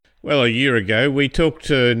Well, a year ago, we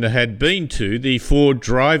talked and had been to the Ford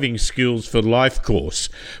Driving Skills for Life course.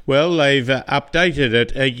 Well, they've updated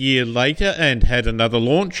it a year later and had another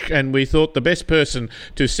launch, and we thought the best person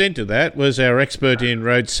to send to that was our expert in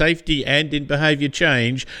road safety and in behaviour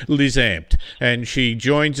change, Liz Ampt, and she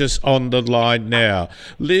joins us on the line now.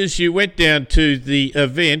 Liz, you went down to the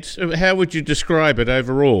event. How would you describe it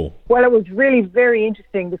overall? Well, it was really very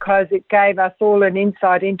interesting because it gave us all an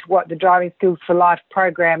insight into what the Driving Skills for Life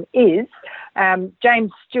program is.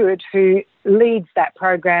 James Stewart, who leads that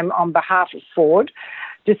program on behalf of Ford,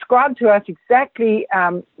 described to us exactly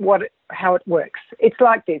how it works. It's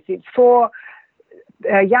like this. It's for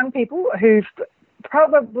young people who've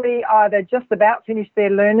probably either just about finished their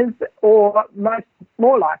learners or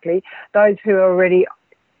more likely those who are already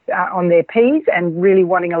on their Ps and really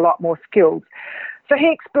wanting a lot more skills. So he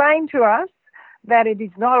explained to us that it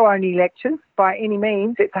is not only lectures by any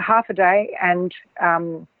means. It's a half a day, and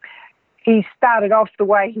he started off the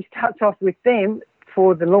way he starts off with them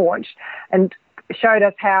for the launch and showed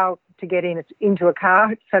us how to get into a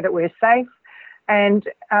car so that we're safe. And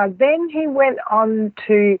then he went on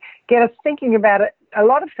to get us thinking about a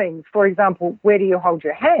lot of things. For example, where do you hold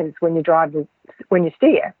your hands when you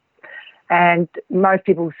steer? And most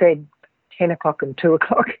people said 10 o'clock and 2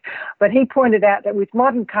 o'clock. But he pointed out that with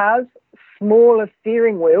modern cars, smaller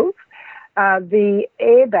steering wheels, the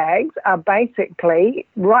airbags are basically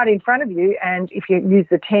right in front of you, and if you use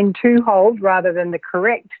the 10-2 hold rather than the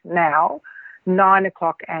correct now, 9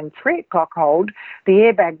 o'clock and 3 o'clock hold, the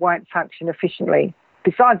airbag won't function efficiently.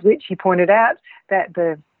 Besides which, he pointed out that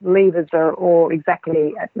the levers are all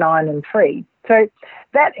exactly at 9 and 3. So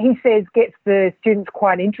that, he says, gets the students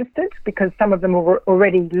quite interested because some of them have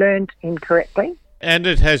already learned incorrectly. And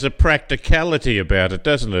it has a practicality about it,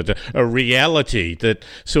 doesn't it? A reality that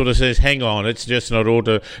sort of says, hang on, it's just not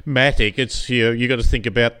automatic. It's, you got to think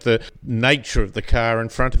about the nature of the car in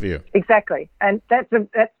front of you. Exactly. And that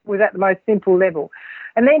was at the most simple level.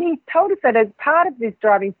 And then he told us that as part of this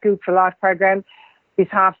Driving Skills for Life program, this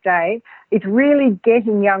half day, it's really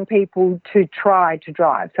getting young people to try to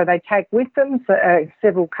drive. So they take with them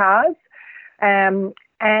several cars, and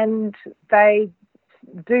they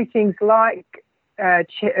do things like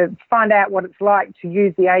find out what it's like to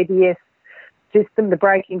use the ABS system, the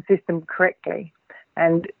braking system, correctly.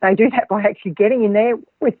 And they do that by actually getting in there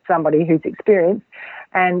with somebody who's experienced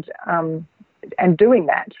and doing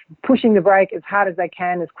that, pushing the brake as hard as they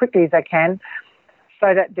can, as quickly as they can,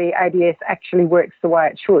 so that the ABS actually works the way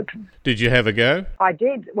it should. Did you have a go? I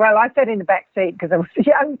did. Well, I sat in the back seat because there was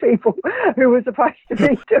young people who were supposed to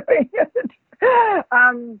be doing it.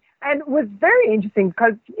 And it was very interesting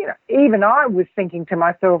because, even I was thinking to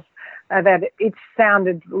myself that it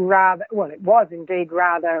sounded rather, well, it was indeed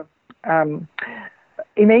rather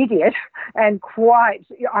immediate and quite,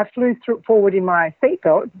 I flew forward in my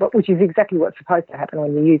seatbelt, which is exactly what's supposed to happen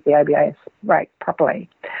when you use the ABS brake properly.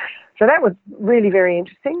 So that was really very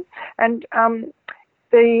interesting. And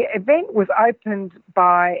the event was opened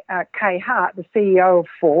by Kay Hart, the CEO of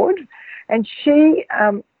Ford, and she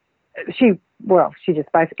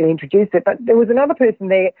just basically introduced it. But there was another person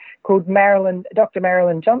there called Dr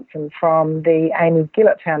Marilyn Johnson from the Amy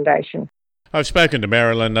Gillet Foundation. I've spoken to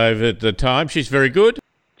Marilyn over the time. She's very good.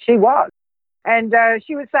 She was. And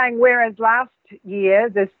she was saying, whereas last year,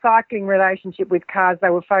 the cycling relationship with cars, they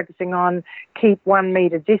were focusing on keep 1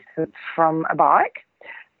 metre distance from a bike.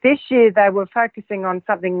 This year, they were focusing on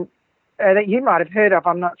something that you might have heard of,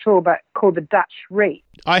 I'm not sure, but called the Dutch Reach.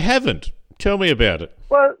 I haven't. Tell me about it.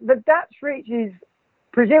 Well, the Dutch Reach is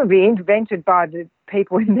presumably invented by the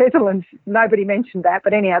people in the Netherlands. Nobody mentioned that,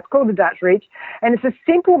 but anyhow, it's called the Dutch Reach. And it's a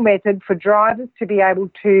simple method for drivers to be able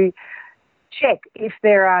to check if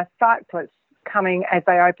there are cyclists coming as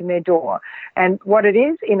they open their door. And what it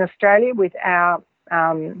is in Australia with our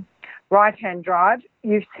right-hand drive,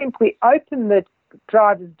 you simply open the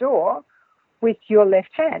driver's door with your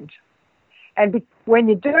left hand. And when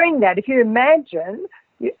you're doing that, if you imagine,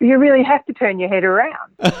 you really have to turn your head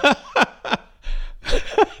around.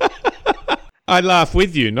 I laugh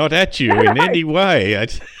with you, not at you in any way.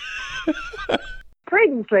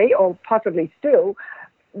 Previously, or possibly still,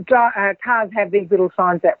 cars have these little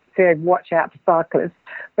signs that say, watch out for cyclists.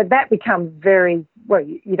 But that becomes very, well,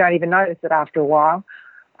 you don't even notice it after a while.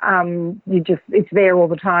 It's there all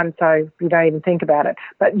the time, so you don't even think about it.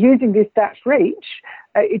 But using this Dutch Reach,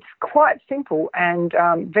 it's quite simple and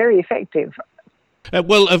very effective.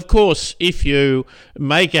 Well, of course, if you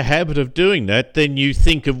make a habit of doing that, then you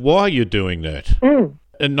think of why you're doing that.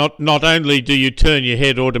 And not only do you turn your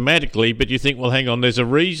head automatically, but you think, well, hang on, there's a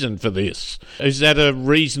reason for this. Is that a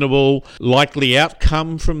reasonable, likely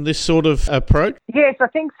outcome from this sort of approach? Yes, I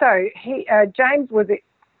think so. James was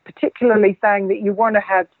particularly saying that you want to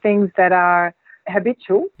have things that are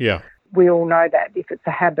habitual. Yeah. We all know that if it's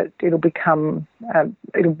a habit, it'll be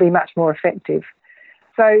much more effective.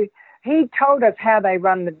 So he told us how they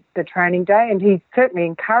run the training day, and he's certainly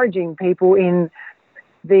encouraging people in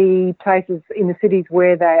the places in the cities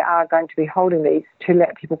where they are going to be holding these to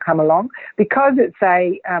let people come along. Because it's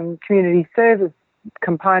a community service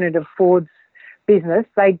component of Ford's business,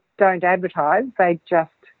 they don't advertise, they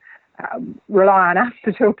just rely on us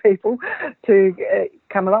to tell people to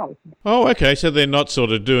come along. Oh, okay, so they're not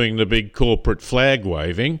sort of doing the big corporate flag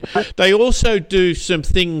waving. They also do some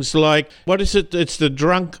things like, what is it? It's the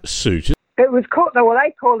drunk suit. It was called, well,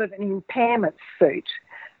 they call it an impairment suit.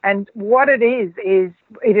 And what it is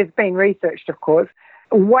it has been researched, of course.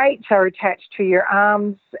 Weights are attached to your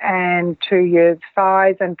arms and to your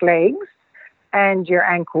thighs and legs and your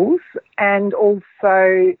ankles. And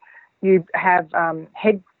also you have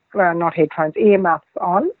not headphones, earmuffs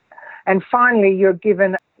on. And finally, you're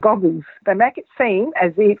given goggles. They make it seem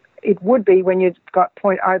as if it would be when you've got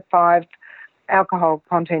 0.05 alcohol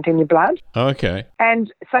content in your blood. Okay.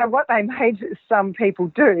 And so what they made some people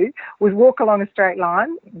do was walk along a straight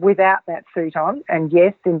line without that suit on. And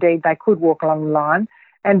yes, indeed, they could walk along the line.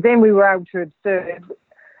 And then we were able to observe,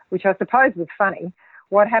 which I suppose was funny,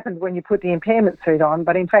 what happens when you put the impairment suit on.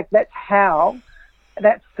 But in fact, that's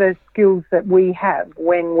the skills that we have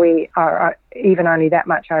when we are even only that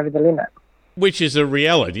much over the limit. Which is a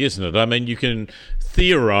reality, isn't it? I mean, you can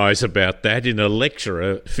theorise about that in a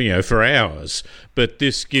lecture, for hours, but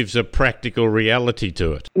this gives a practical reality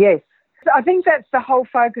to it. Yes. I think that's the whole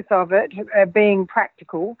focus of it, being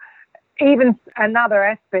practical. Even another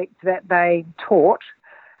aspect that they taught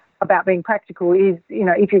about being practical is,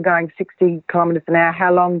 if you're going 60 kilometres an hour,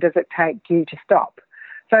 how long does it take you to stop?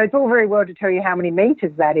 So it's all very well to tell you how many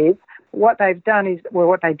metres that is. What they've done is,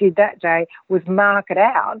 what they did that day was mark it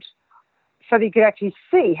out so that you could actually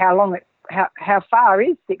see how far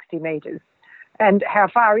is 60 metres and how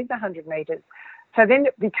far is 100 metres. So then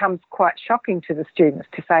it becomes quite shocking to the students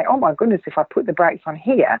to say, oh my goodness, if I put the brakes on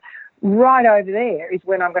here, right over there is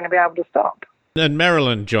when I'm going to be able to stop. And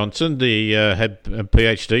Marilyn Johnson, had a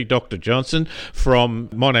PhD, Dr Johnson, from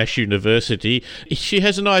Monash University, she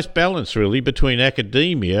has a nice balance, really, between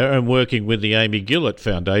academia and working with the Amy Gillet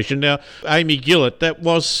Foundation. Now, Amy Gillet, that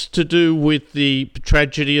was to do with the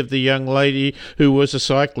tragedy of the young lady who was a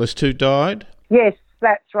cyclist who died? Yes,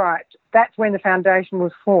 that's right. That's when the foundation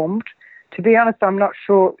was formed. To be honest, I'm not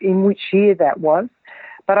sure in which year that was.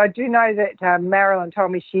 But I do know that Marilyn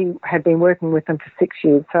told me she had been working with them for 6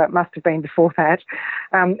 years, so it must have been before that.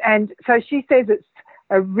 And so she says it's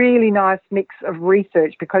a really nice mix of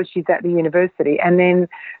research because she's at the university, and then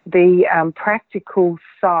the practical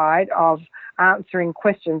side of answering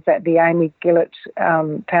questions that the Amy Gillet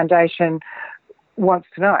Foundation wants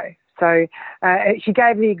to know. So she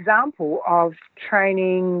gave the example of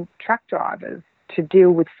training truck drivers to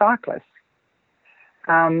deal with cyclists.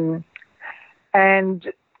 And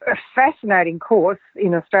a fascinating course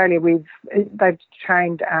in Australia. They've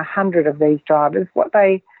trained 100 of these drivers. What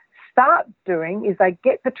they start doing is they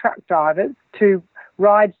get the truck drivers to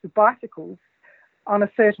ride the bicycles on a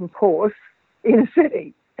certain course in a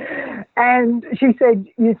city. And she said,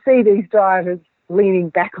 you see these drivers leaning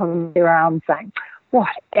back on their arms saying,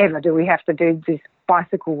 whatever do we have to do this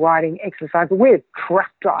bicycle riding exercise? We're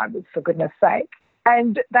truck drivers, for goodness sake.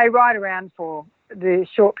 And they ride around for the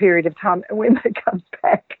short period of time, and when they come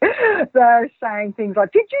back, they're saying things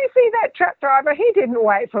like, did you see that truck driver? He didn't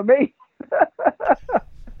wait for me.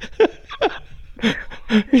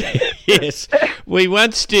 Yes. We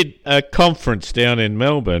once did a conference down in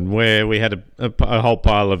Melbourne where we had a whole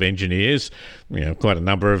pile of engineers, quite a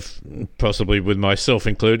number of, possibly with myself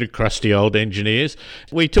included, crusty old engineers.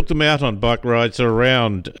 We took them out on bike rides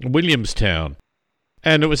around Williamstown.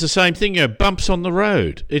 And it was the same thing, bumps on the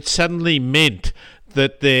road. It suddenly meant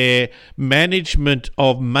that their management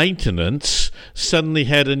of maintenance suddenly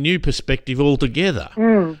had a new perspective altogether,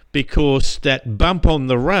 because that bump on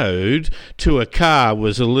the road to a car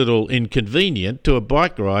was a little inconvenient. To a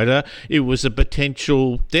bike rider, it was a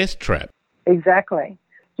potential death trap. Exactly.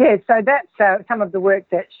 Yeah, so that's some of the work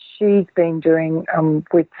that she's been doing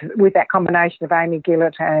with that combination of Amy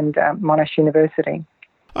Gillet and Monash University.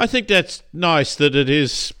 I think that's nice that it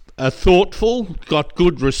is thoughtful, got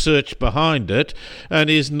good research behind it, and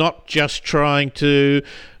is not just trying to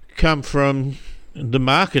come from the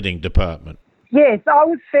marketing department. Yes, I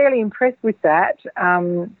was fairly impressed with that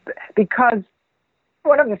because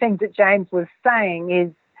One of the things that James was saying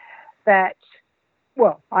is that,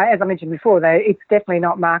 well, as I mentioned before, though, it's definitely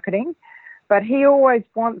not marketing, but he always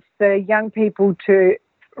wants the young people to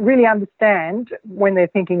really understand when they're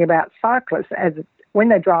thinking about cyclists, when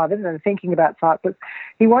they're drivers and thinking about cyclists,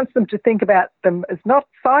 he wants them to think about them as not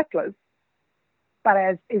cyclists, but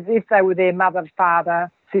as if they were their mother, father,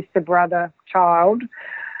 sister, brother, child.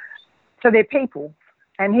 So they're people.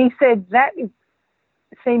 And he said that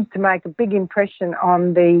seems to make a big impression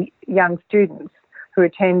on the young students who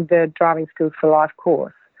attend the Driving Skills for Life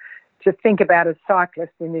course, to think about a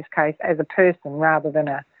cyclist, in this case, as a person rather than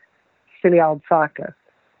a silly old cyclist.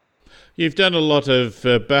 You've done a lot of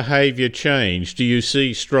behaviour change. Do you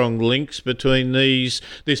see strong links between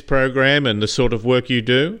this program and the sort of work you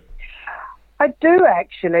do? I do,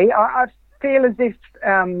 actually. I feel as if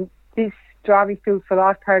this Driving Skills for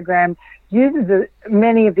Life program uses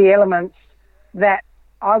many of the elements that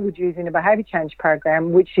I would use in a behaviour change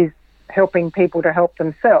program, which is helping people to help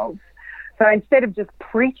themselves. So instead of just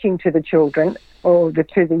preaching to the children, or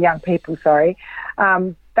to the young people,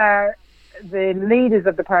 the leaders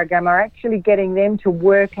of the program are actually getting them to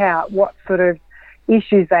work out what sort of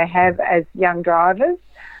issues they have as young drivers,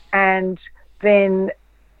 and then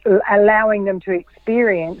allowing them to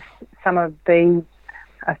experience some of the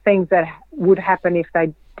things that would happen if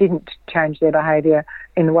they didn't change their behaviour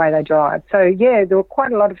in the way they drive. So, yeah, there were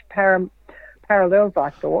quite a lot of parallels, I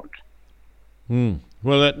thought.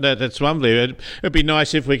 Well, that's lovely. It'd be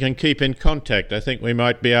nice if we can keep in contact. I think we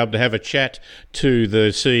might be able to have a chat to the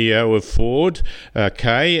CEO of Ford,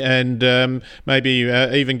 Kay, and maybe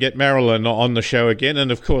even get Marilyn on the show again.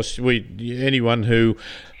 And, of course, anyone who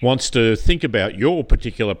wants to think about your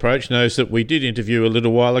particular approach knows that we did interview a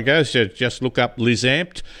little while ago, so just look up Liz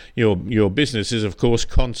Ampt. Your business is, of course,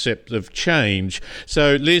 Concept of Change.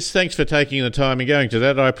 So, Liz, thanks for taking the time and going to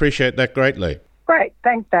that. I appreciate that greatly. Great.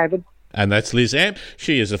 Thanks, David. And that's Liz Ampt.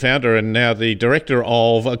 She is the founder and now the director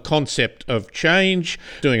of A Concept of Change,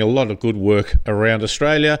 doing a lot of good work around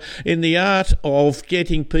Australia in the art of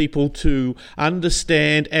getting people to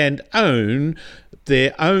understand and own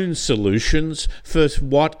their own solutions for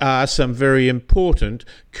what are some very important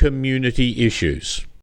community issues.